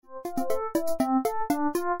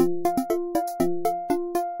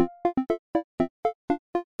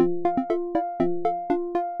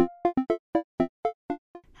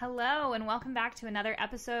Hello, and welcome back to another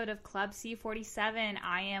episode of Club C47.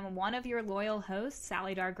 I am one of your loyal hosts,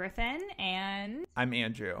 Sally Dar Griffin, and... I'm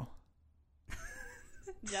Andrew.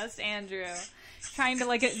 Just Andrew. Trying to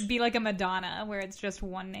be like a Madonna, where it's just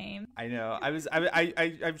one name. I know. I was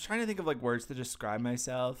trying to think of like words to describe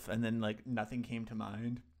myself, and then like nothing came to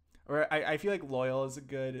mind. Or I feel like loyal is a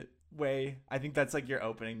good way. I think that's like your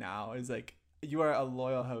opening now, is like, you are a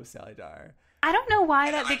loyal host, Sally Dar. I don't know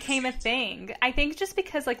why that became a thing. I think just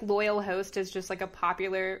because like loyal host is just like a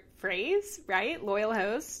popular phrase, right? Loyal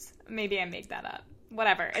host. Maybe I make that up.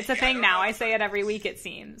 Whatever. It's a thing now. I say it every week, it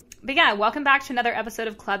seems. But yeah, welcome back to another episode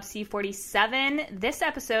of Club C47. This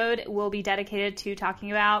episode will be dedicated to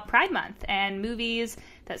talking about Pride Month and movies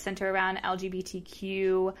that center around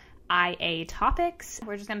LGBTQIA topics.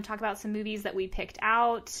 We're just going to talk about some movies that we picked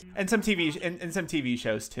out, and some TV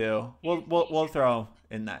shows too. We'll throw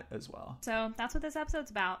in that as well. So that's what this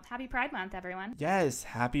episode's about. Happy Pride Month, everyone. Yes,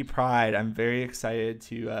 happy Pride. I'm very excited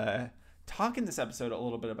to talk in this episode a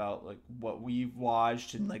little bit about like what we've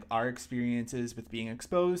watched and like our experiences with being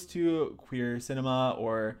exposed to queer cinema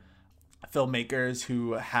or filmmakers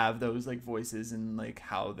who have those like voices and like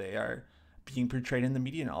how they are being portrayed in the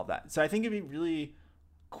media and all of that. So I think it'd be really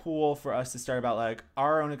cool for us to start about like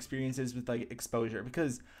our own experiences with like exposure,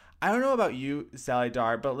 because I don't know about you, Sally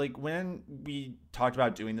Dar, but like when we talked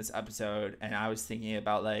about doing this episode and I was thinking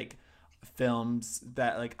about like films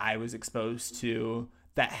that like I was exposed to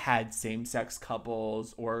that had same-sex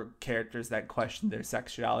couples or characters that questioned their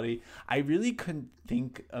sexuality, I really couldn't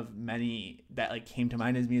think of many that like came to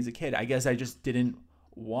mind as me as a kid. I guess I just didn't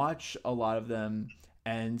watch a lot of them.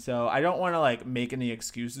 And so I don't want to like make any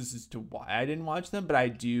excuses as to why I didn't watch them, but I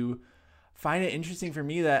do find it interesting for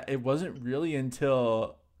me that it wasn't really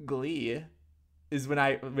until Glee is when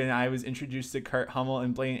I was introduced to Kurt Hummel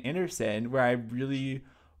and Blaine Anderson, where I really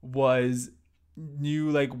knew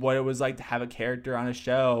like what it was like to have a character on a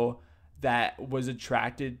show that was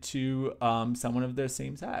attracted to someone of their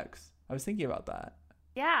same sex. I was thinking about that.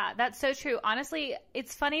 Yeah, that's so true. Honestly,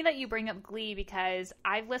 it's funny that you bring up Glee, because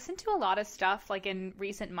I've listened to a lot of stuff like in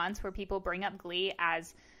recent months where people bring up Glee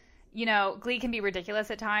as, you know, Glee can be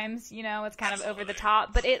ridiculous at times, you know, it's kind of over the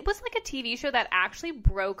top, but it was like a TV show that actually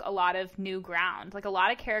broke a lot of new ground, like a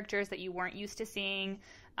lot of characters that you weren't used to seeing,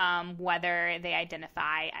 whether they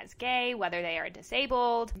identify as gay, whether they are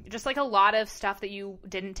disabled, just like a lot of stuff that you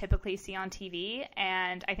didn't typically see on TV.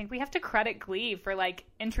 And I think we have to credit Glee for like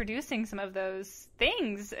introducing some of those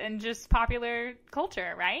things in just popular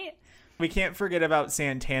culture, right? We can't forget about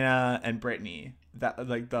Santana and Brittany, that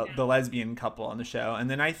like the lesbian couple on the show. And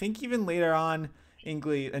then I think even later on in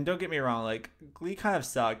Glee, and don't get me wrong, like Glee kind of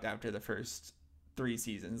sucked after the first 3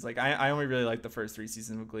 seasons. Like I only really liked the first 3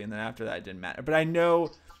 seasons of Glee, and then after that it didn't matter. But I know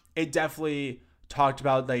it definitely talked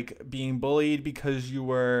about like being bullied because you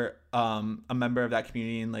were a member of that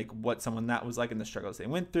community and like what someone that was like and the struggles they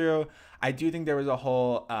went through. I do think there was a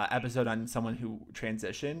whole episode on someone who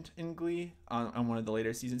transitioned in Glee on one of the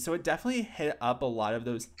later seasons. So it definitely hit up a lot of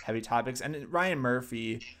those heavy topics. And Ryan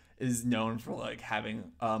Murphy is known for like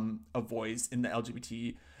having a voice in the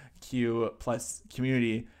LGBTQ plus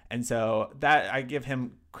community. And so that I give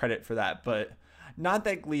him credit for that. But not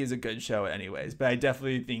that Glee is a good show anyways, but I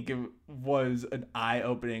definitely think it was an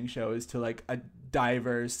eye-opening show as to like a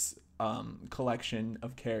diverse collection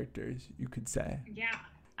of characters, you could say. Yeah.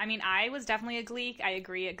 I mean, I was definitely a Gleek. I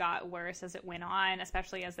agree it got worse as it went on,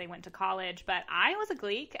 especially as they went to college. But I was a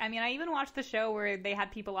Gleek. I mean, I even watched the show where they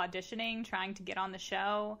had people auditioning, trying to get on the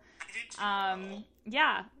show.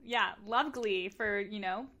 Yeah. Love Glee for, you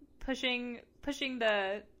know, pushing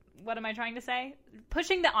the... What am I trying to say?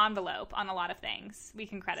 Pushing the envelope on a lot of things. We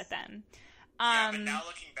can credit them. Yeah, but now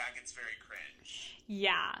looking back, it's very cringe.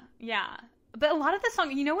 Yeah. But a lot of the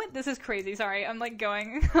song, you know what? This is crazy. Sorry, I'm like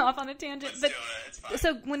going off on a tangent. Let's do it. It's fine.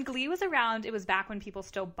 So when Glee was around, it was back when people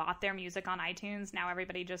still bought their music on iTunes. Now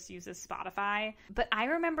everybody just uses Spotify. But I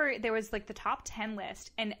remember there was like the top 10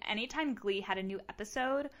 list, and anytime Glee had a new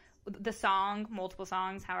episode, the song, multiple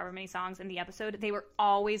songs, however many songs in the episode, they were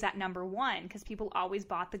always at number 1 because people always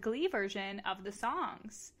bought the Glee version of the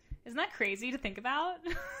songs. Isn't that crazy to think about?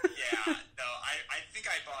 Yeah, no, I think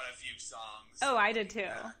I bought a few songs. Oh, I did too,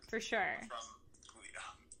 for sure. From Glee,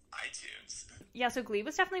 iTunes. Yeah, so Glee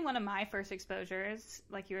was definitely one of my first exposures,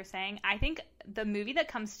 like you were saying. I think the movie that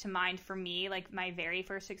comes to mind for me, like my very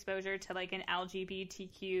first exposure to like an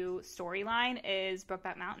LGBTQ storyline, is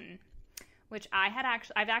Brokeback Mountain, which I've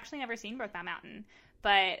actually never seen Brokeback Mountain,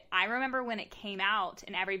 but I remember when it came out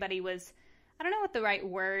and everybody was, I don't know what the right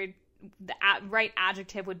word, right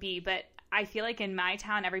adjective would be, but I feel like in my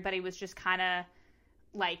town everybody was just kind of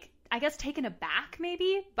like I guess, taken aback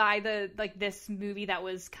maybe by this movie that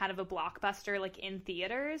was kind of a blockbuster like in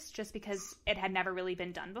theaters, just because it had never really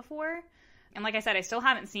been done before. And like I said, I still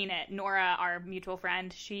haven't seen it. Nora, our mutual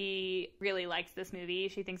friend, she really likes this movie.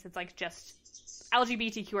 She thinks it's like just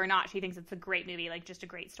LGBTQ or not. She thinks it's a great movie, like just a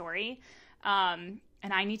great story. And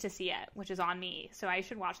I need to see it, which is on me. So I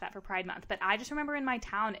should watch that for Pride Month. But I just remember in my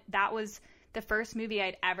town, that was the first movie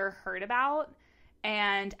I'd ever heard about.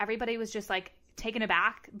 And everybody was just like taken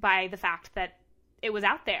aback by the fact that it was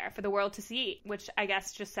out there for the world to see, which I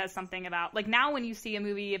guess just says something about, like, now when you see a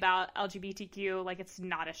movie about LGBTQ, like, it's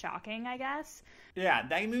not as shocking, I guess. Yeah,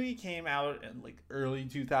 that movie came out in like early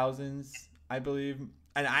 2000s, I believe.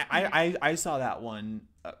 And I saw that one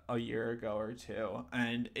a year ago or two.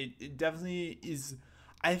 And it definitely is,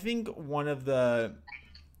 I think, one of the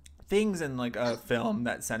things in like a film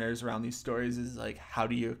that centers around these stories is like, how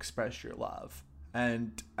do you express your love?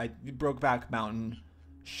 And Brokeback Mountain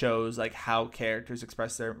shows like how characters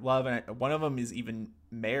express their love, and one of them is even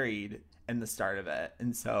married in the start of it.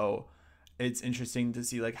 And so it's interesting to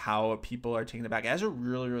see like how people are taken aback. It has a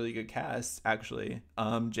really, really good cast, actually.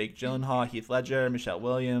 Jake Gyllenhaal, Heath Ledger, Michelle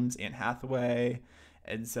Williams, Anne Hathaway.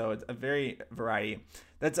 And so it's a very variety.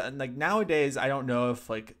 That's like, nowadays, I don't know if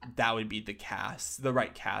like that would be the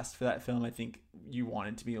right cast for that film. I think you want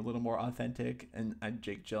it to be a little more authentic, and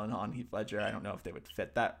Jake Gyllenhaal and Heath Ledger, I don't know if they would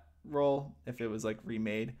fit that role if it was like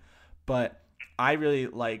remade. But I really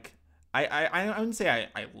like, I wouldn't say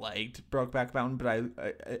I liked Brokeback Mountain,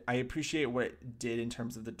 but I appreciate what it did in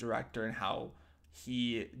terms of the director and how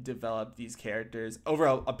he developed these characters over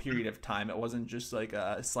a period of time. It wasn't just like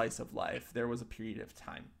a slice of life. There was a period of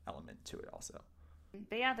time element to it also.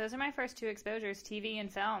 But yeah, those are my first two exposures, TV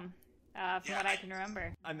and film, from what I can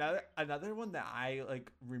remember. Another one that I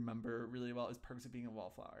like remember really well is Perks of Being a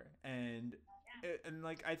Wallflower. And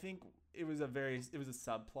like, I think it was a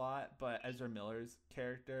subplot, but Ezra Miller's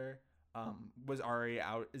character was already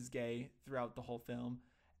out as gay throughout the whole film,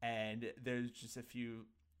 and there's just a few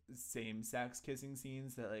same-sex kissing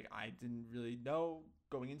scenes that like I didn't really know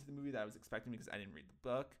going into the movie that I was expecting because I didn't read the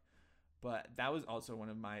book. But that was also one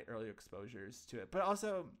of my early exposures to it. But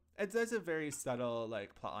also, it's a very subtle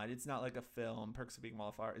like plotline. It's not like a film. Perks of Being a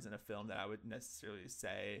Wallflower isn't a film that I would necessarily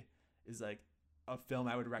say is like a film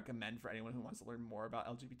I would recommend for anyone who wants to learn more about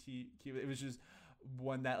LGBTQ. It was just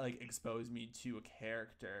one that like exposed me to a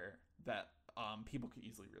character that people could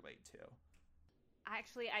easily relate to.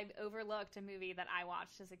 Actually, I've overlooked a movie that I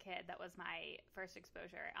watched as a kid that was my first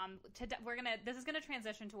exposure. This is gonna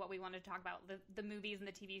transition to what we wanted to talk about, the movies and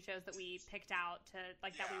the TV shows that we picked out to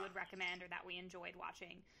like that we would recommend or that we enjoyed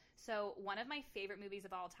watching. So one of my favorite movies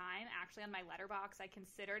of all time, actually on my Letterboxd, I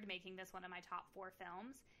considered making this one of my top 4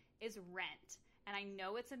 films, is Rent. And I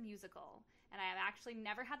know it's a musical, and I have actually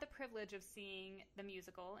never had the privilege of seeing the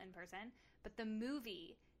musical in person, but the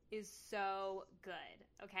movie is so good,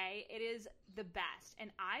 okay? It is the best.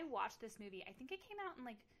 And I watched this movie, I think it came out in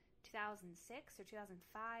like 2006 or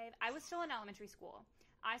 2005. I was still in elementary school.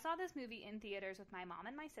 I saw this movie in theaters with my mom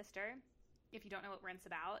and my sister. If you don't know what Rent's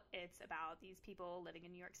about, it's about these people living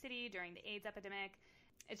in New York City during the AIDS epidemic.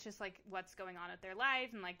 It's just like what's going on with their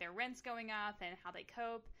life and like their rent's going up and how they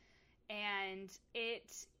cope. And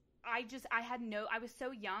I was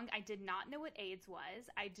so young, I did not know what AIDS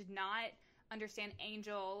was. I did not understand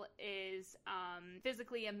Angel is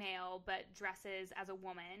physically a male but dresses as a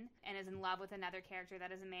woman and is in love with another character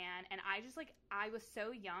that is a man. And I was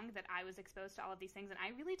so young that I was exposed to all of these things, and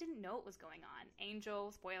I really didn't know what was going on.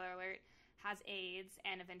 Angel, spoiler alert, has AIDS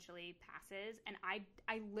and eventually passes, and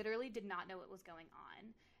I literally did not know what was going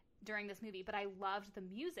on during this movie, but I loved the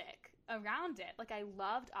music around it. Like, I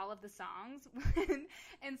loved all of the songs.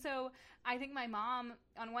 And so I think my mom,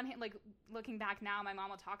 on one hand, like, looking back now, my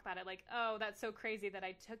mom will talk about it like, oh, that's so crazy that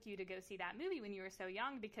I took you to go see that movie when you were so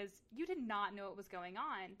young because you did not know what was going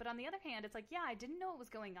on. But on the other hand, it's like, yeah, I didn't know what was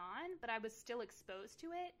going on, but I was still exposed to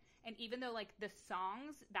it. And even though, like, the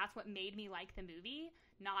songs, that's what made me like the movie,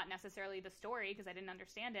 not necessarily the story because I didn't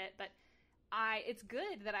understand it, but it's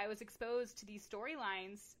good that I was exposed to these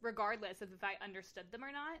storylines regardless of if I understood them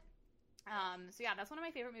or not. So yeah, that's one of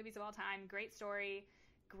my favorite movies of all time. Great story,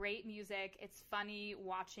 great music. It's funny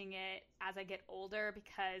watching it as I get older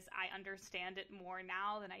because I understand it more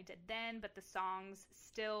now than I did then, but the songs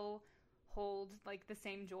still hold like the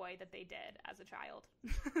same joy that they did as a child.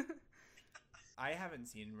 I haven't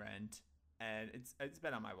seen Rent, and it's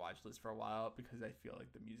been on my watch list for a while because I feel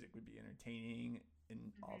like the music would be entertaining and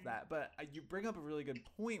all of that. But you bring up a really good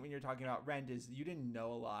point when you're talking about Rent is you didn't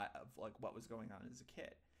know a lot of like what was going on as a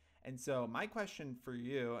kid. And so my question for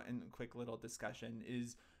you, and a quick little discussion,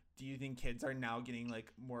 is do you think kids are now getting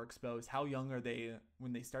like more exposed? How young are they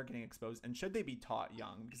when they start getting exposed? And should they be taught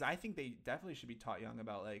young? Because I think they definitely should be taught young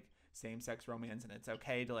about like same-sex romance, and it's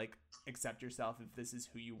okay to like accept yourself if this is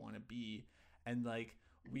who you want to be. And like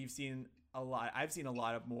I've seen a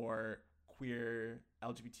lot of more queer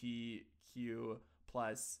LGBTQ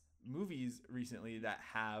plus movies recently that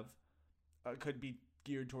have could be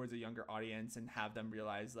geared towards a younger audience and have them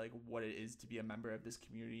realize like what it is to be a member of this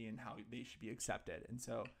community and how they should be accepted. And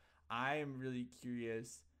so I'm really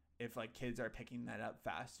curious if like kids are picking that up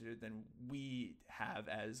faster than we have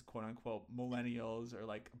as quote unquote millennials or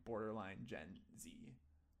like borderline Gen Z.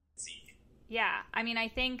 Yeah, I mean, I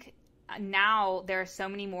think now there are so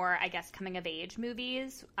many more, I guess, coming of age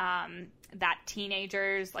movies that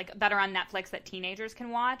teenagers, like that are on Netflix that teenagers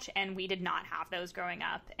can watch. And we did not have those growing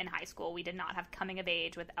up in high school. We did not have coming of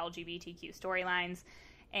age with LGBTQ storylines.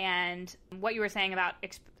 And what you were saying about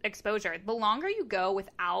exposure, the longer you go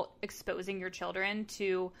without exposing your children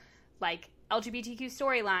to like LGBTQ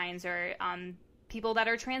storylines or people that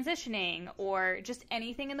are transitioning or just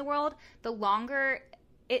anything in the world, the longer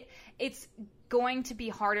it's going to be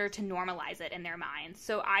harder to normalize it in their minds.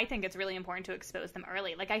 So I think it's really important to expose them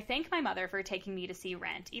early. Like, I thank my mother for taking me to see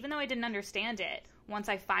Rent, even though I didn't understand it. Once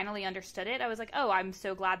I finally understood it, I was like, oh, I'm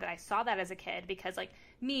so glad that I saw that as a kid, because like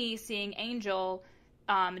me seeing Angel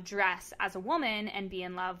dress as a woman and be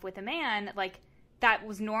in love with a man, like that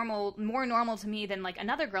was more normal to me than like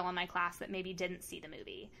another girl in my class that maybe didn't see the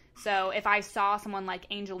movie. So if I saw someone like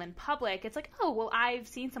Angel in public, it's like, oh, well, I've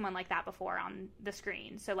seen someone like that before on the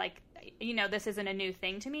screen. So like, you know, this isn't a new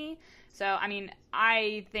thing to me. So, I mean,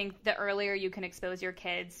 I think the earlier you can expose your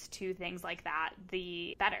kids to things like that,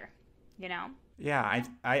 the better, you know? Yeah,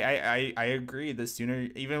 I agree. The sooner,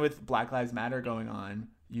 even with Black Lives Matter going on,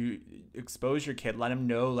 you expose your kid, let them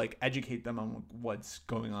know, like educate them on what's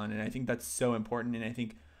going on. And I think that's so important. And I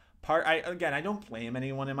think I don't blame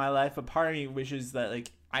anyone in my life, but part of me wishes that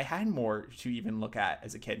like I had more to even look at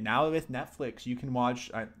as a kid. Now with Netflix, you can watch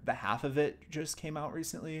the half of it just came out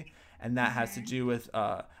recently. And that has to do with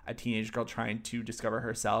a teenage girl trying to discover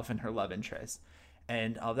herself and her love interest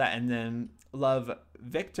and all that. And then Love,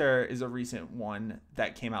 Victor is a recent one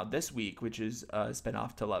that came out this week, which is a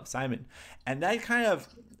spinoff to Love, Simon. And that kind of,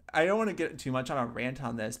 I don't want to get too much on a rant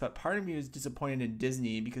on this, but part of me was disappointed in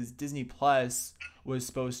Disney because Disney Plus was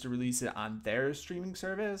supposed to release it on their streaming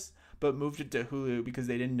service, but moved it to Hulu because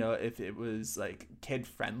they didn't know if it was like kid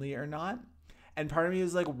friendly or not. And part of me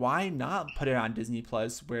is like, why not put it on Disney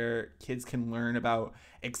Plus where kids can learn about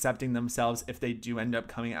accepting themselves if they do end up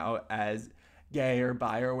coming out as gay or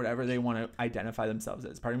bi or whatever they want to identify themselves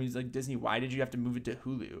as. Part of me is like, Disney, why did you have to move it to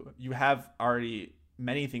Hulu? You have already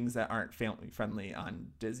many things that aren't family friendly on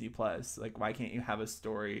Disney Plus. Like, why can't you have a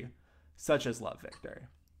story such as Love, Victor?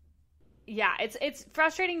 Yeah, it's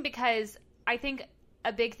frustrating because I think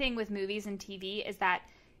a big thing with movies and TV is that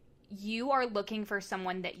you are looking for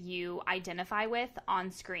someone that you identify with on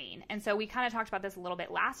screen. And so we kind of talked about this a little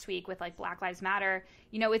bit last week with like Black Lives Matter.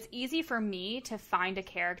 You know, it's easy for me to find a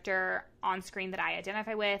character on screen that I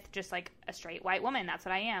identify with, just like a straight white woman. That's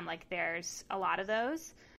what I am. Like, there's a lot of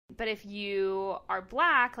those. But if you are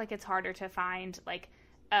Black, like, it's harder to find like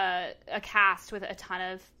a cast with a ton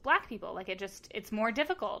of Black people. Like, it's more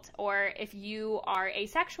difficult. Or if you are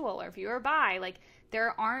asexual or if you are bi, like,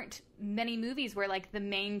 there aren't many movies where like the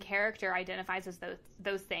main character identifies as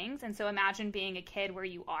those things. And so imagine being a kid where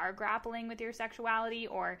you are grappling with your sexuality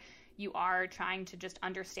or you are trying to just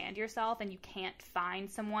understand yourself and you can't find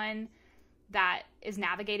someone that is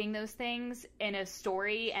navigating those things in a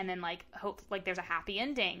story and then like hope like there's a happy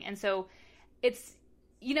ending. And so it's,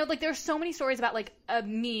 you know, like there's so many stories about like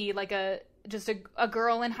me, like just a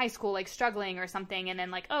girl in high school like struggling or something, and then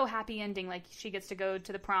like, oh, happy ending, like she gets to go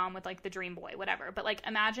to the prom with like the dream boy, whatever. But like,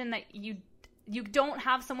 imagine that you don't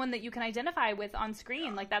have someone that you can identify with on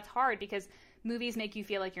screen. Like, that's hard because movies make you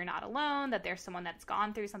feel like you're not alone, that there's someone that's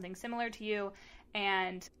gone through something similar to you.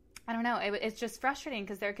 And I don't know, it's just frustrating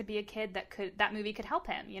because there could be a kid that movie could help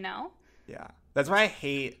him, you know? Yeah. That's why I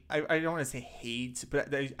hate, I don't want to say hate, but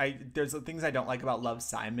there's things I don't like about Love,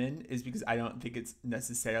 Simon is because I don't think it's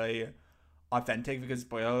necessarily authentic, because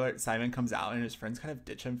spoiler alert, Simon comes out and his friends kind of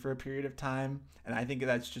ditch him for a period of time, and I think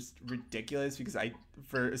that's just ridiculous because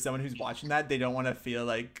for someone who's watching that, they don't want to feel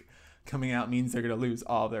like coming out means they're gonna lose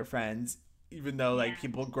all of their friends, even though like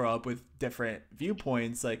people grow up with different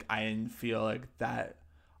viewpoints. Like, I didn't feel like that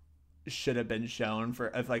should have been shown.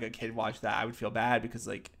 For if like a kid watched that, I would feel bad because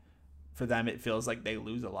like for them it feels like they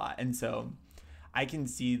lose a lot. And so I can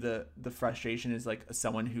see the frustration is like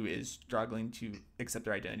someone who is struggling to accept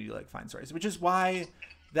their identity to like find stories, which is why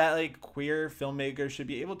that like queer filmmakers should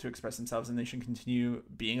be able to express themselves and they should continue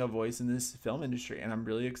being a voice in this film industry. And I'm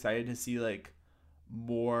really excited to see like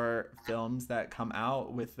more films that come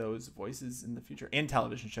out with those voices in the future, and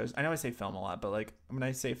television shows. I know I say film a lot, but like when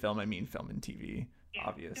I say film, I mean film and TV,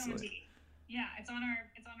 obviously. Film and TV. Yeah, it's on our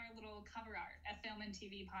little cover art, a film and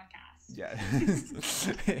TV podcast. Yeah.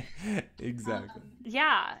 Exactly.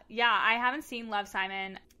 Yeah, I haven't seen Love,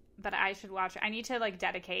 Simon, but I should watch it. I need to like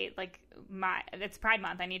dedicate like it's Pride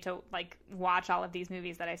Month. I need to like watch all of these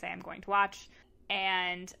movies that I say I'm going to watch.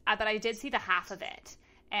 And but I did see the half of it.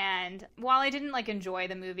 And while I didn't like enjoy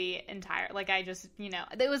the movie entire, like I just,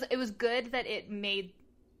 it was good that it it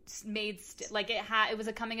was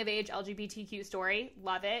a coming of age LGBTQ story.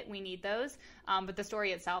 Love it. We need those. But the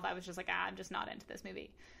story itself, I was just like, I'm just not into this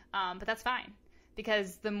movie. But that's fine,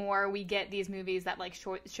 because the more we get these movies that like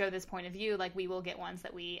show this point of view, like we will get ones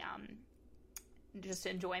that we just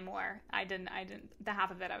enjoy more. I didn't the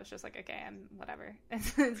half of it I was just like, okay, whatever.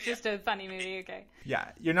 It's just a funny movie. Okay.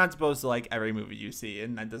 Yeah, you're not supposed to like every movie you see,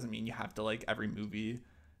 and that doesn't mean you have to like every movie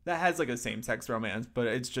that has like a same-sex romance, but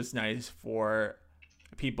it's just nice for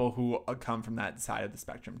people who come from that side of the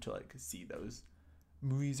spectrum to like see those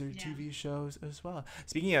movies or TV shows as well.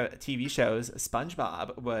 Speaking of TV shows,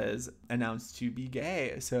 SpongeBob was announced to be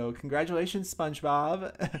gay, so congratulations,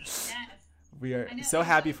 SpongeBob. Yes. We are so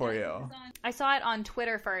happy for you. I saw it on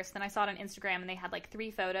Twitter first, then I saw it on Instagram, and they had like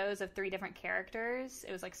 3 photos of 3 different characters.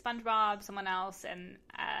 It was like SpongeBob, someone else, and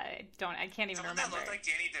I can't even remember. That looked like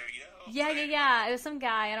Danny DeVito. Yeah. It was some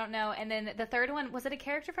guy, I don't know. And then the third one, was it a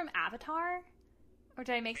character from Avatar? Or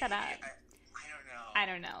did I make that up? I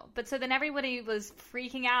don't know. But so then everybody was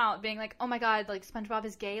freaking out, being like, oh my god, like SpongeBob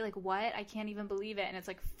is gay? Like what? I can't even believe it. And it's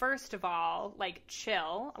like, first of all, like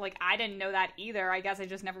chill. Like I didn't know that either. I guess I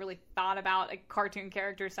just never really thought about a cartoon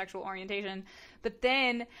character's sexual orientation. But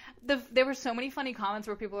then there were so many funny comments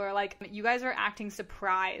where people were like, you guys are acting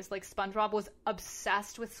surprised. Like SpongeBob was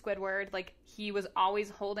obsessed with Squidward. Like he was always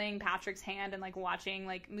holding Patrick's hand and like watching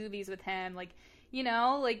like movies with him. Like,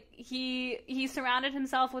 like he surrounded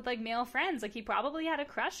himself with like male friends. Like he probably had a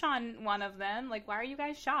crush on one of them. Like, why are you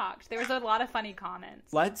guys shocked? There was a lot of funny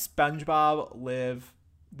comments. Let SpongeBob live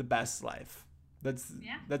the best life. That's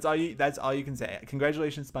all you can say.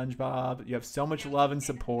 Congratulations, SpongeBob. You have so much love and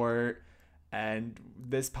support, and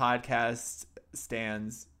this podcast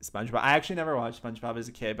stands SpongeBob. I actually never watched SpongeBob as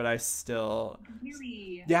a kid, but I still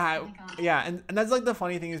really and that's like the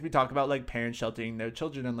funny thing is we talk about like parents sheltering their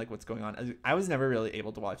children and like what's going on. I was never really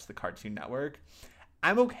able to watch the Cartoon Network.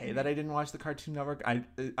 I'm okay that I didn't watch the Cartoon Network. I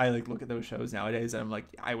like look at those shows nowadays and I'm like,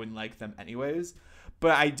 I wouldn't like them anyways.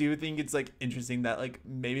 But I do think it's like interesting that like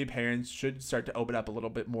maybe parents should start to open up a little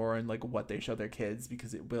bit more in like what they show their kids,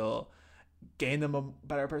 because it will gain them a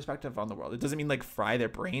better perspective on the world. It doesn't mean like fry their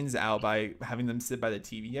brains out by having them sit by the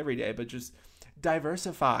TV every day, but just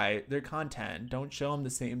diversify their content. Don't show them the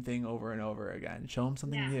same thing over and over again. Show them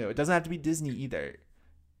something new. It doesn't have to be Disney either.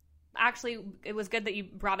 Actually, it was good that you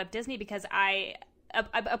brought up Disney, because I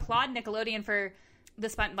applaud Nickelodeon for the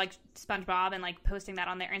SpongeBob and like posting that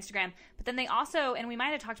on their Instagram. But then they also, and we might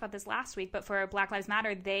have talked about this last week, but for Black Lives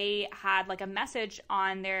Matter, they had like a message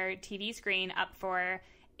on their TV screen up for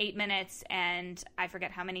 8 minutes and I forget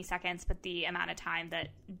how many seconds, but the amount of time that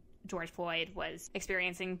George Floyd was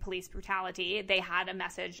experiencing police brutality, they had a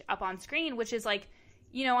message up on screen, which is like,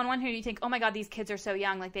 on one hand you think, oh my god, these kids are so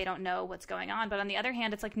young, like they don't know what's going on. But on the other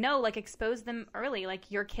hand, it's like, no, like expose them early. Like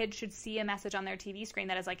your kid should see a message on their TV screen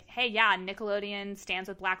that is like, hey, yeah, Nickelodeon stands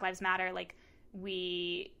with Black Lives Matter. Like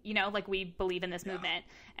we believe in this movement.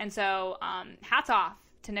 And so hats off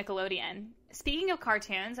to Nickelodeon. Speaking of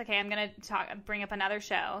cartoons, okay, I'm going to bring up another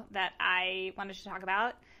show that I wanted to talk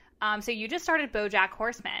about. So you just started BoJack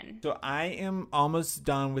Horseman. So I am almost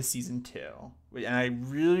done with season 2. And I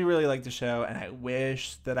really, really like the show, and I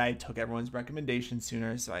wish that I took everyone's recommendation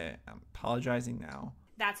sooner, so I am apologizing now.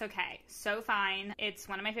 That's okay. So fine. It's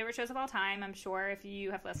one of my favorite shows of all time. I'm sure if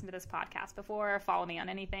you have listened to this podcast before or follow me on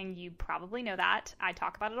anything, you probably know that. I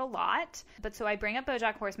talk about it a lot. But so I bring up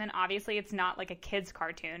BoJack Horseman. Obviously, it's not like a kid's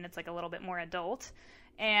cartoon. It's like a little bit more adult.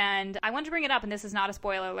 And I wanted to bring it up, and this is not a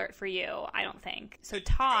spoiler alert for you, I don't think. So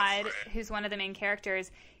Todd, who's one of the main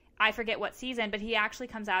characters, I forget what season, but he actually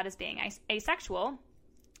comes out as being asexual.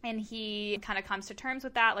 And he kind of comes to terms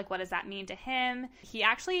with that. Like, what does that mean to him? He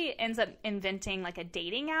actually ends up inventing like a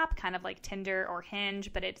dating app, kind of like Tinder or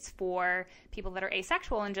Hinge, but it's for people that are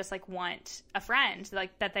asexual and just like want a friend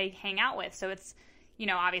like that they hang out with. So it's,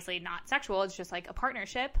 obviously not sexual. It's just like a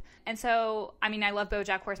partnership. And so, I mean, I love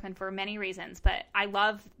BoJack Horseman for many reasons, but I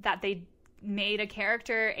love that they made a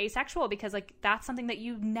character asexual, because like that's something that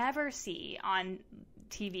you never see on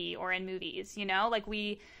TV or in movies, you know? Like,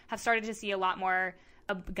 we have started to see a lot more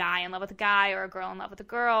a guy in love with a guy or a girl in love with a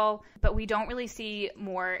girl, but we don't really see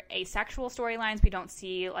more asexual storylines. We don't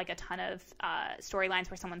see like a ton of storylines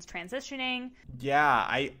where someone's transitioning. Yeah,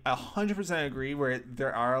 I 100% agree where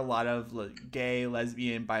there are a lot of like, gay,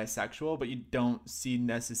 lesbian, bisexual, but you don't see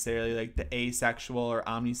necessarily like the asexual or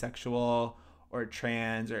omnisexual or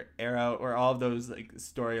trans or aro or all of those like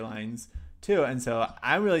storylines too. And so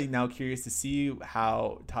I'm really now curious to see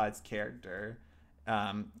how Todd's character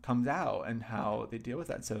comes out and how they deal with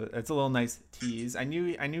that. So it's a little nice tease. I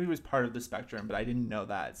knew he was part of the spectrum, but I didn't know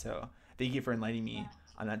that. So thank you for enlightening me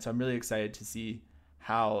on that. So I'm really excited to see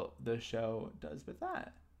how the show does with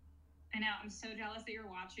that. I know. I'm so jealous that you're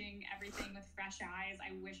watching everything with fresh eyes.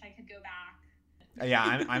 I wish I could go back.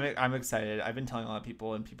 Yeah, I'm excited. I've been telling a lot of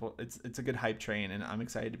people, and it's a good hype train, and I'm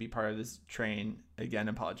excited to be part of this train. Again,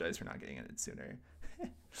 apologize for not getting it sooner.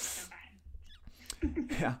 So fine.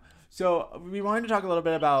 Yeah. So we wanted to talk a little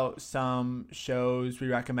bit about some shows we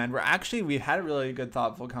recommend. We've had a really good,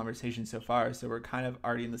 thoughtful conversation so far. So we're kind of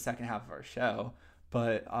already in the second half of our show.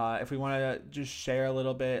 But if we want to just share a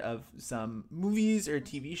little bit of some movies or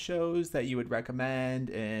TV shows that you would recommend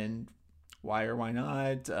and why or why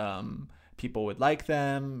not, people would like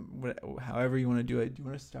them, however you want to do it. Do you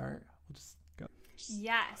want to start? We'll just go.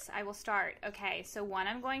 Yes, I will start. Okay, so one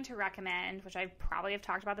I'm going to recommend, which I probably have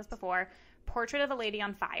talked about this before, Portrait of a Lady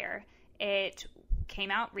on Fire. It came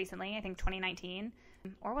out recently, I think 2019.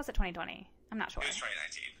 Or was it 2020? I'm not sure. It was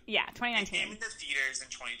 2019. Yeah, 2019. It came in the theaters in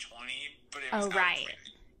 2020, but it was Oh, right.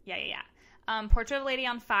 Yeah. Portrait of a Lady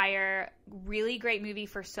on Fire, really great movie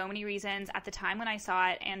for so many reasons. At the time when I saw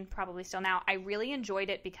it, and probably still now, I really enjoyed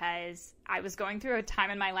it because I was going through a time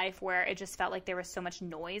in my life where it just felt like there was so much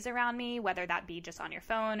noise around me, whether that be just on your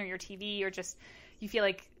phone or your TV, or just you feel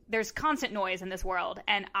like there's constant noise in this world.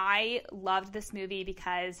 And I loved this movie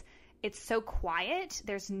because it's so quiet.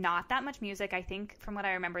 There's not that much music. I think from what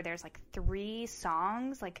I remember, there's like 3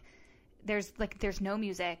 songs. There's no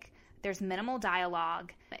music. There's minimal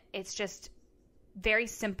dialogue. It's just very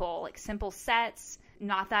simple, like simple sets,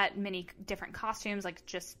 not that many different costumes, like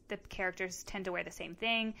just the characters tend to wear the same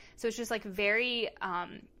thing. So it's just like very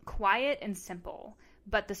quiet and simple.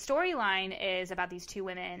 But the storyline is about these 2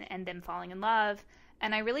 women and them falling in love.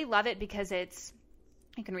 And I really love it because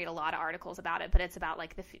you can read a lot of articles about it, but it's about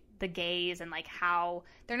like the gaze and like how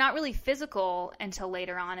they're not really physical until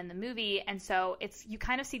later on in the movie. And so you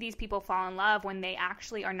kind of see these people fall in love when they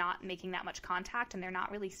actually are not making that much contact and they're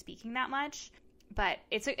not really speaking that much. But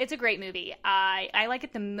it's a great movie. I like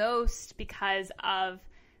it the most because of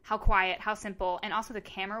how quiet, how simple, and also the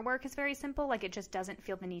camera work is very simple. Like it just doesn't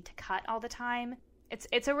feel the need to cut all the time.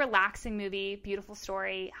 It's a relaxing movie, beautiful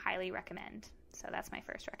story, highly recommend. So that's my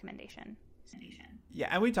first recommendation. Yeah,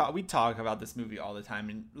 and we talk about this movie all the time,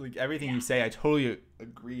 and like everything you say, I totally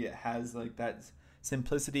agree. It has like that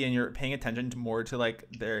simplicity, and you're paying attention to like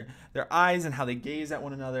their eyes and how they gaze at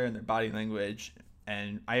one another and their body language.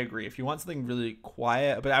 And I agree. If you want something really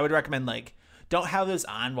quiet, but I would recommend like don't have this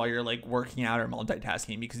on while you're like working out or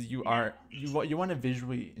multitasking, because you want to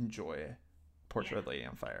visually enjoy Portrait of a Lady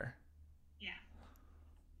on Fire.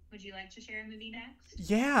 Would you like to share a movie next?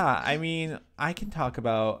 Yeah, I mean, I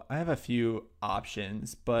have a few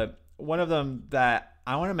options, but one of them that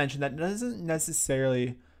I want to mention that doesn't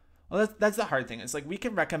necessarily, well, that's the hard thing. It's like we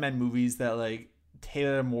can recommend movies that like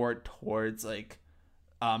tailor more towards like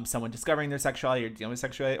someone discovering their sexuality or dealing with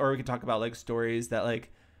sexuality, or we could talk about like stories that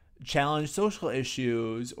like challenge social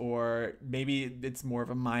issues, or maybe it's more of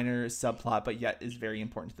a minor subplot but yet is very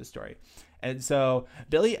important to the story. And so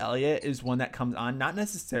Billy Elliot is one that comes on, not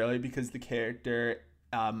necessarily because the character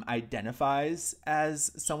identifies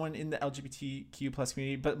as someone in the LGBTQ plus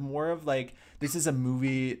community, but more of like this is a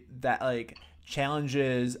movie that like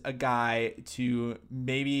challenges a guy to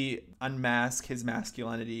maybe unmask his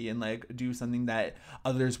masculinity and like do something that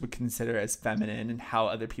others would consider as feminine, and how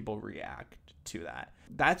other people react to that.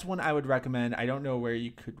 That's one I would recommend. I don't know where you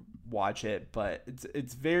could watch it, but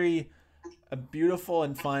it's very beautiful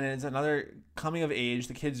and fun, and it's another coming of age.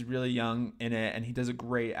 The kid's really young in it, and he does a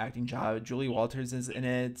great acting job. Julie Walters is in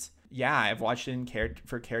it. Yeah, I've watched it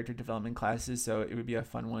for character development classes, so it would be a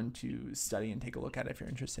fun one to study and take a look at if you're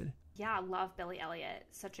interested. Yeah, I love Billy Elliot.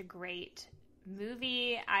 Such a great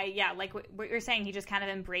movie. Like what you're saying, he just kind of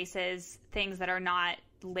embraces things that are not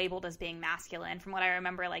labeled as being masculine. From what I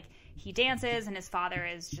remember, like he dances and his father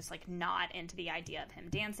is just like not into the idea of him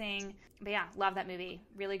dancing. But yeah, love that movie.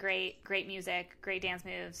 Really great music, great dance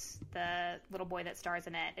moves. The little boy that stars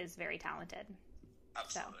in it is very talented.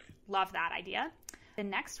 Absolutely. So love that idea. The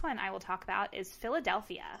next one I will talk about is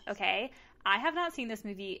Philadelphia. Okay, I have not seen this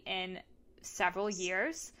movie in several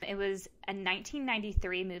years. It was a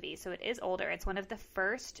 1993 movie, so it is older. It's one of the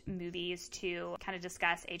first movies to kind of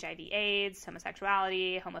discuss HIV/AIDS,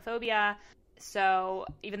 homosexuality, homophobia. So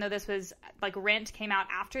even though this was, like, Rent came out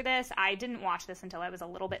after this, I didn't watch this until I was a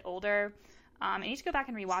little bit older. I need to go back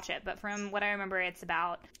and rewatch it, but from what I remember, it's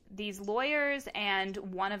about these lawyers, and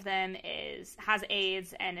one of them has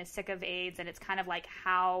AIDS and is sick of AIDS, and it's kind of like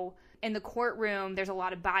how in the courtroom there's a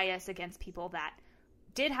lot of bias against people that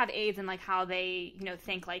did have AIDS, and like how they,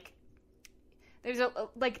 think like there's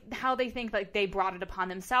how they think like they brought it upon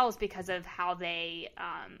themselves because of how they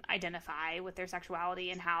identify with their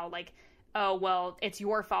sexuality, and how like, oh, well, it's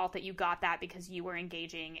your fault that you got that because you were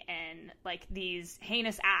engaging in, like, these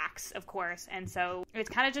heinous acts, of course. And so it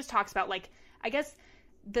kind of just talks about, like, I guess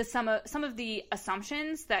some of the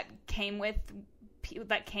assumptions that came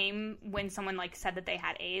when someone, like, said that they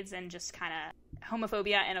had AIDS, and just kind of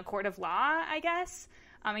homophobia in a court of law, I guess.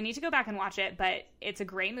 I need to go back and watch it, but it's a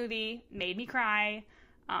great movie. Made me cry.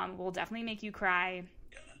 Will definitely make you cry.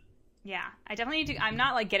 Yeah, I definitely need to. I'm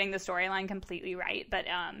not, like, getting the storyline completely right, but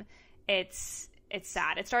it's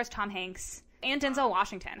sad. It stars Tom Hanks and Denzel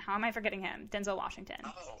Washington. How am I forgetting him? Denzel Washington.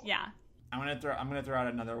 Oh. Yeah. I'm gonna throw out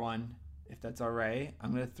another one, if that's all right.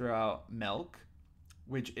 I'm gonna throw out Milk,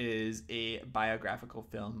 which is a biographical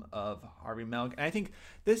film of Harvey Milk, and I think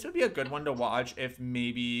this would be a good one to watch if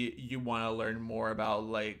maybe you want to learn more about,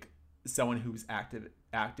 like, someone who's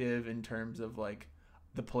active in terms of, like,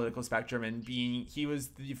 the political spectrum, and he was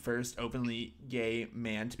the first openly gay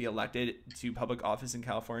man to be elected to public office in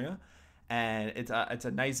California. And it's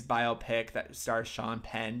a nice biopic that stars Sean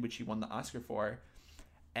Penn, which he won the Oscar for.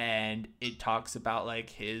 And it talks about, like,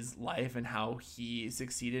 his life and how he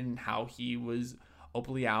succeeded and how he was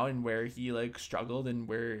openly out, and where he, like, struggled and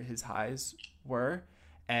where his highs were.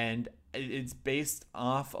 And it's based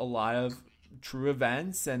off a lot of true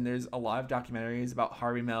events, and there's a lot of documentaries about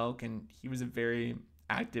Harvey Milk, and he was a very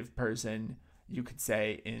active person, you could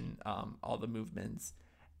say, in all the movements.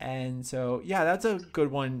 And so, yeah, that's a good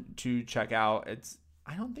one to check out.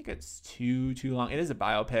 I don't think it's too long. It is a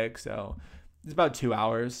biopic, so it's about 2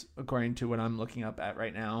 hours according to what I'm looking up at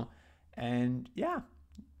right now. And yeah.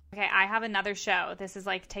 Okay, I have another show. This is,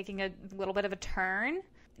 like, taking a little bit of a turn.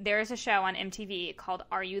 There's a show on MTV called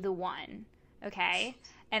Are You the One? Okay.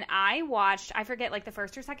 And I forget, like, the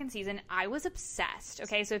first or second season. I was obsessed.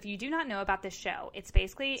 Okay. So if you do not know about this show, it's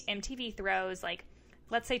basically MTV throws, like,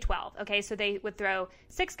 let's say 12. Okay. So they would throw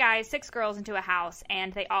 6 guys, 6 girls into a house,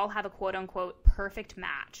 and they all have a quote unquote perfect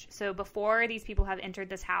match. So before these people have entered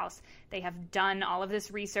this house, they have done all of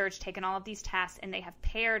this research, taken all of these tests, and they have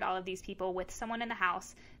paired all of these people with someone in the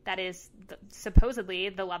house that is supposedly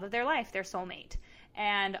the love of their life, their soulmate.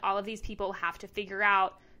 And all of these people have to figure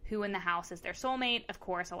out who in the house is their soulmate. Of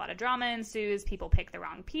course, a lot of drama ensues. People pick the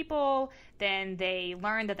wrong people. Then they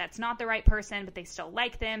learn that that's not the right person, but they still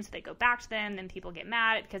like them, so they go back to them. Then people get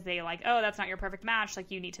mad because they're like, oh, that's not your perfect match.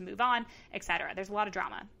 Like, you need to move on, etc. There's a lot of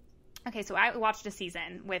drama. Okay, so I watched a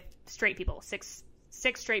season with straight people, six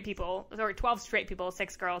straight people, or 12 straight people,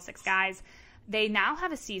 6 girls, 6 guys. They now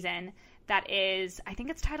have a season that is, I think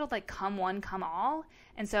it's titled, like, Come One, Come All.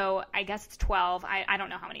 And so I guess it's 12. I don't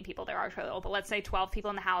know how many people there are total, but let's say 12 people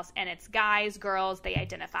in the house, and it's guys, girls. They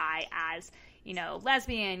identify as,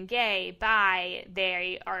 lesbian, gay, bi.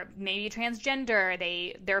 They are maybe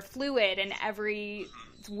transgender. They're fluid in every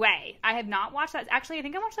way. I have not watched that. Actually, I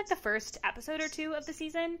think I watched, like, the first episode or 2 of the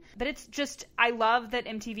season. But it's just, I love that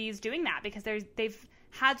MTV is doing that, because they've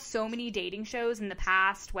had so many dating shows in the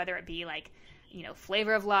past, whether it be, like,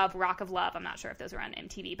 Flavor of Love, Rock of Love. I'm not sure if those were on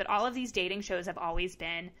MTV, but all of these dating shows have always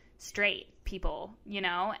been straight people,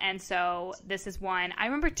 And so this is one. I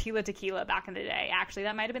remember Tila Tequila back in the day. Actually,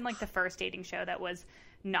 that might have been, like, the first dating show that was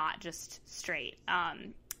not just straight.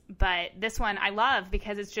 But this one I love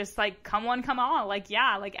because it's just, like, come one, come all. Like,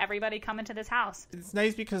 yeah, like, everybody come into this house. It's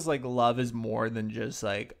nice because, like, love is more than just,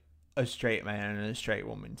 like, a straight man and a straight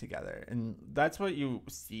woman together. And that's what you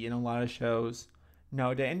see in a lot of shows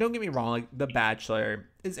nowadays. And don't get me wrong, like, The Bachelor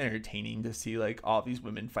is entertaining to see, like, all these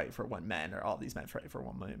women fight for one man, or all these men fight for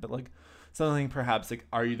one woman. But, like, something perhaps like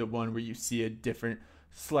Are You the One, where you see a different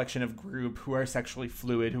selection of group who are sexually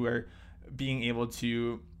fluid, who are being able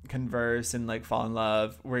to converse and, like, fall in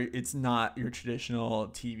love, where it's not your traditional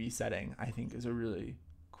TV setting, I think is a really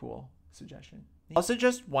cool suggestion. Also,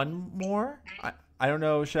 just one more. I don't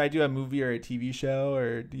know, should I do a movie or a TV show,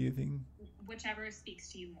 or do you think? Whichever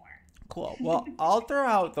speaks to you more. Cool. Well, I'll throw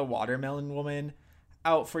out The Watermelon Woman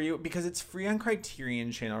out for you because it's free on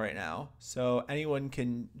Criterion Channel right now, so anyone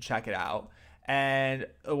can check it out. And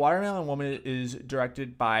A Watermelon Woman is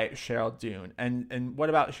directed by Cheryl Dune. And what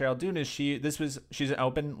about Cheryl Dune is she's an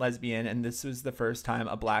open lesbian, and this was the first time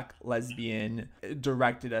a Black lesbian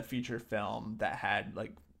directed a feature film that had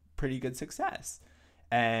like pretty good success.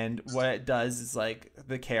 And what it does is like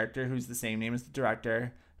the character, who's the same name as the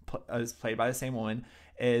director, is played by the same woman,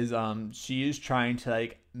 is she is trying to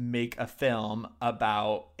like make a film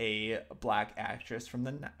about a Black actress from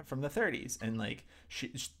the 30s, and like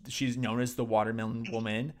she's known as the Watermelon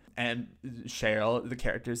Woman, and Cheryl, the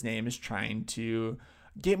character's name, is trying to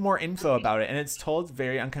get more info about it, and it's told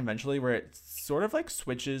very unconventionally, where it sort of like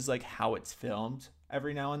switches like how it's filmed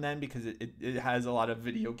every now and then, because it has a lot of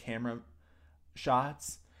video camera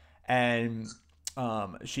shots, and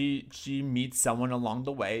she meets someone along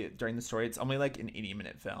the way during the story. It's only like an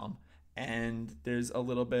 80-minute film, and there's a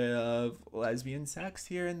little bit of lesbian sex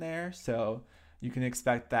here and there, so you can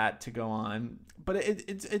expect that to go on. But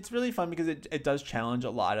it's really fun because it does challenge a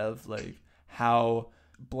lot of like how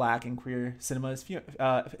Black and queer cinema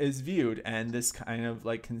is viewed, and this kind of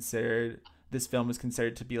like this film is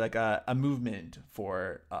considered to be like a movement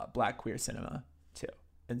for Black queer cinema too.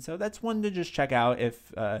 And so that's one to just check out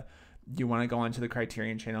if you want to go onto the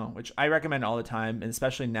Criterion Channel, which I recommend all the time, and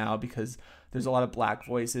especially now because there's a lot of Black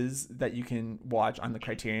voices that you can watch on the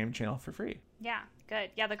Criterion Channel for free. Yeah, good.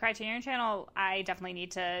 Yeah, the Criterion Channel, I definitely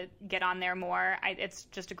need to get on there more. It's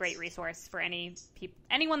just a great resource for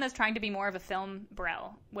anyone that's trying to be more of a film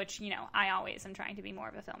bro, which, you know, I always am trying to be more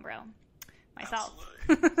of a film bro myself.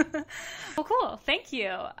 Well, cool. Thank you.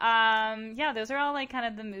 Yeah, those are all like kind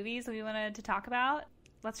of the movies we wanted to talk about.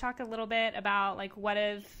 Let's talk a little bit about like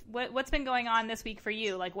what's been going on this week for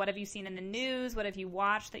you. Like, what have you seen in the news? What have you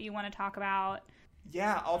watched that you want to talk about?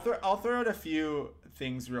 Yeah, I'll throw out a few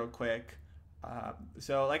things real quick.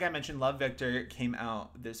 So like I mentioned, Love, Victor came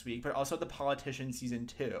out this week, but also The Politician season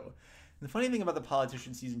 2. And the funny thing about The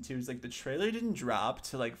Politician season 2 is like the trailer didn't drop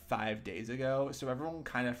till like 5 days ago, so everyone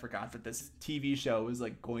kind of forgot that this TV show was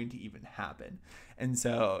like going to even happen. And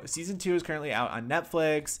so season 2 is currently out on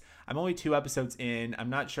Netflix. I'm only 2 episodes in.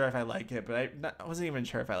 I'm not sure if I like it, but I wasn't even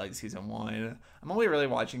sure if I liked season 1. I'm only really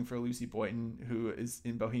watching for Lucy Boynton, who is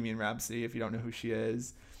in Bohemian Rhapsody, if you don't know who she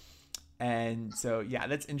is. And so, yeah,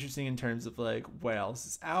 that's interesting in terms of like what else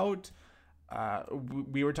is out.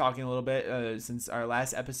 We were talking a little bit since our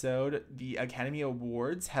last episode. The Academy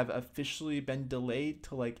Awards have officially been delayed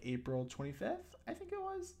to like April 25th, I think it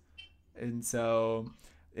was. And so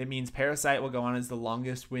it means Parasite will go on as the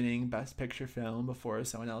longest winning Best Picture film before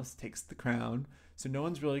someone else takes the crown. So no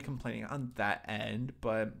one's really complaining on that end,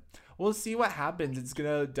 but we'll see what happens. It's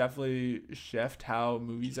gonna definitely shift how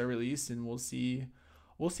movies are released, and we'll see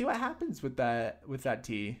what happens with that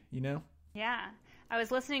tea, you know? Yeah. I was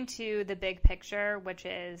listening to The Big Picture, which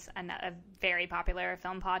is a very popular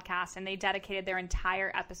film podcast, and they dedicated their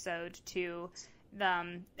entire episode to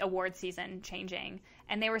the award season changing.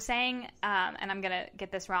 And they were saying, and I'm going to get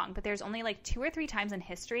this wrong, but there's only like 2 or 3 times in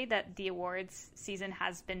history that the awards season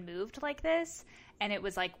has been moved like this. And it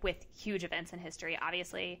was like with huge events in history,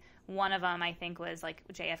 obviously. One of them, I think, was like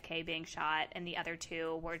JFK being shot, and the other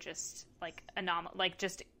 2 were just like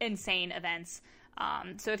just insane events.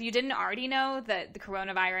 So if you didn't already know that the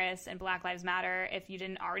coronavirus and Black Lives Matter, if you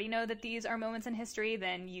didn't already know that these are moments in history,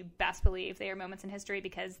 then you best believe they are moments in history,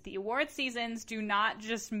 because the award seasons do not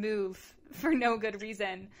just move for no good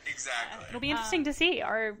reason. Exactly. It'll be interesting to see.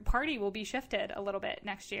 Our party will be shifted a little bit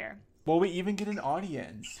next year. Will we even get an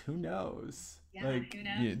audience? Who knows? Yeah, like, who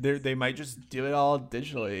knows? Yeah, they might just do it all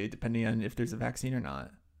digitally, depending on if there's a vaccine or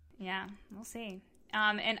not. Yeah, we'll see.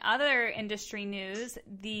 In other industry news,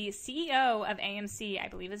 the CEO of AMC, I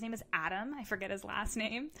believe his name is Adam, I forget his last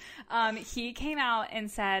name, he came out and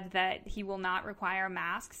said that he will not require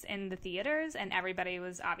masks in the theaters, and everybody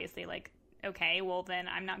was obviously like, okay, well then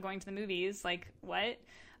I'm not going to the movies, like what?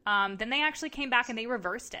 Then they actually came back and they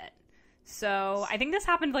reversed it. So I think this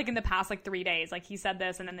happened like in the past like 3 days. Like he said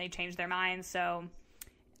this and then they changed their minds. So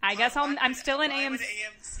I guess I'm still in AMC. Why would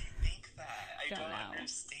AMC think that? I don't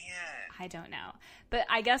understand. I don't know. But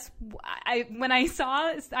I guess when I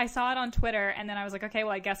saw it on Twitter, and then I was like, okay,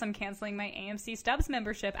 well, I guess I'm canceling my AMC Stubs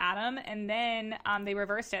membership, Adam. And then they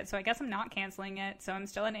reversed it. So I guess I'm not canceling it. So I'm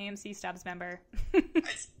still an AMC Stubs member. I'd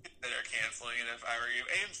consider canceling it if I were you.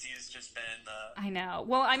 AMC's just been I know.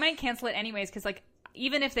 Well, I might cancel it anyways, because like,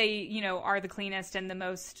 even if they, you know, are the cleanest and the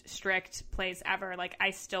most strict place ever, like,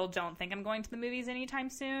 I still don't think I'm going to the movies anytime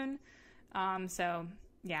soon. So,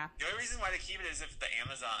 yeah. The only reason why they keep it is if the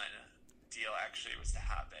Amazon deal actually was to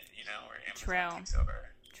happen, you know, where Amazon takes over.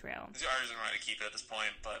 True. There's no reason why to keep it at this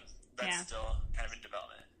point, but that's still kind of in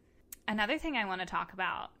development. Another thing I want to talk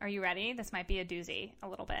about. Are you ready? This might be a doozy a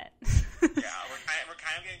little bit. we're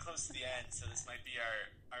kind of getting close to the end, so this might be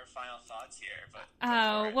our final thoughts here.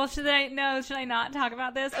 But well, should I not talk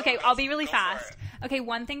about this? Okay, I'll be really fast. Okay,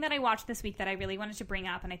 one thing that I watched this week that I really wanted to bring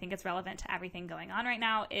up, and I think it's relevant to everything going on right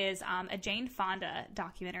now, is a Jane Fonda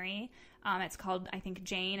documentary. It's called, I think,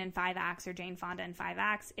 Jane in 5 Acts or Jane Fonda in 5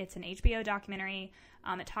 Acts. It's an HBO documentary.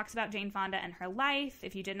 It talks about Jane Fonda and her life.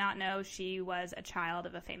 If you did not know, she was a child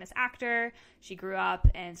of a famous actor. She grew up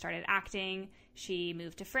and started acting. She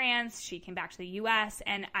moved to France. She came back to the U.S.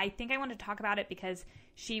 And I think I wanted to talk about it because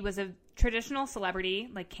she was a traditional celebrity,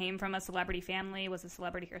 like came from a celebrity family, was a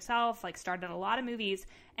celebrity herself, like started a lot of movies.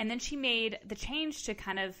 And then she made the change to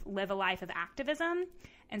kind of live a life of activism.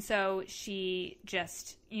 And so she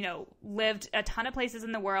just, lived a ton of places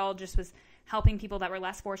in the world, just was helping people that were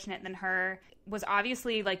less fortunate than her, was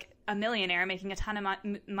obviously like a millionaire making a ton of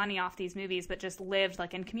money off these movies, but just lived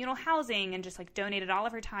like in communal housing and just like donated all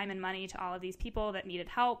of her time and money to all of these people that needed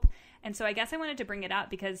help. And so I guess I wanted to bring it up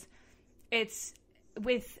because it's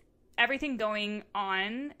with everything going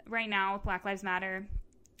on right now with Black Lives Matter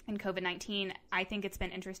and COVID-19, I think it's been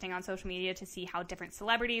interesting on social media to see how different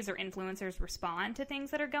celebrities or influencers respond to things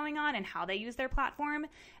that are going on and how they use their platform.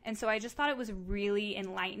 And so I just thought it was really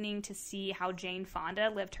enlightening to see how Jane Fonda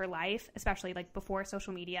lived her life, especially like before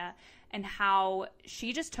social media, and how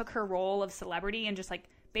she just took her role of celebrity and just like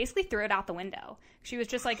basically threw it out the window. She was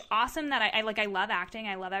just like, awesome that I love acting.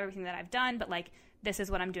 I love everything that I've done, but like, this is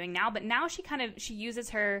what I'm doing now. But now she uses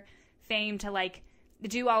her fame to like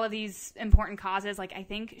do all of these important causes. Like, I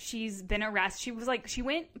think she's been arrested. She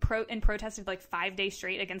went and protested like 5 days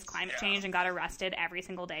straight against climate change and got arrested every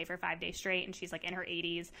single day for 5 days straight. And she's like in her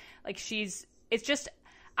 80s. Like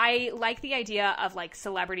I like the idea of like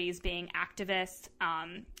celebrities being activists.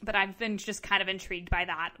 But I've been just kind of intrigued by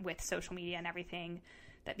that with social media and everything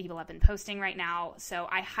that people have been posting right now. So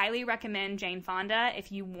I highly recommend Jane Fonda.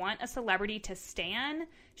 If you want a celebrity to stan,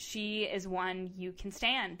 she is one you can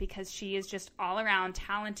stan because she is just all around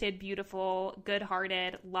talented, beautiful,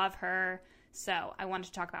 good-hearted, love her. So I wanted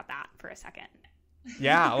to talk about that for a second.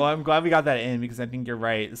 Yeah, well, I'm glad we got that in because I think you're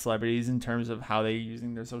right. The celebrities, in terms of how they're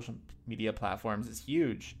using their social media platforms, is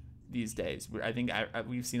huge these days. I think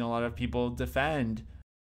we've seen a lot of people defend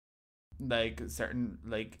like certain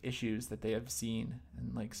like issues that they have seen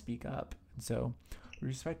and like speak up. And so we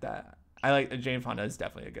respect that. I like Jane Fonda is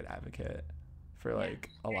definitely a good advocate for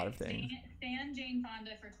like a lot of things. Stan Jane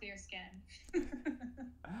Fonda for clear skin.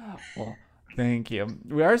 Well, thank you.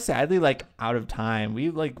 We are sadly like out of time.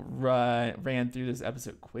 We like ran through this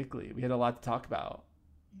episode quickly. We had a lot to talk about.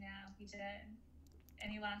 Yeah, we did.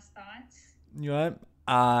 Any last thoughts? You know what?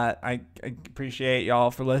 I appreciate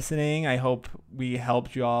y'all for listening. I hope we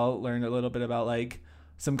helped y'all learn a little bit about like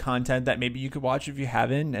some content that maybe you could watch if you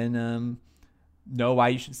haven't, and know why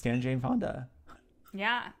you should stand Jane Fonda.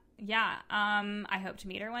 Yeah. I hope to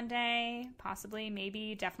meet her one day, possibly,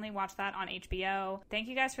 maybe. Definitely watch that on HBO. Thank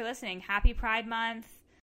you guys for listening. Happy Pride Month.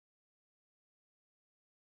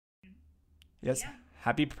 Yes. Yeah.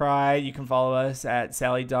 Happy Pride. You can follow us at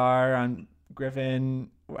Sally Dar on Griffin.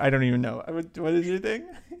 I don't even know. What is your thing?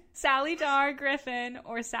 Sally Dar Griffin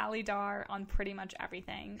or Sally Dar on pretty much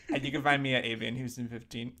everything. And you can find me at Avian Houston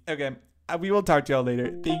 15. Okay. We will talk to y'all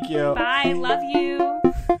later. Thank you. Bye. Love you.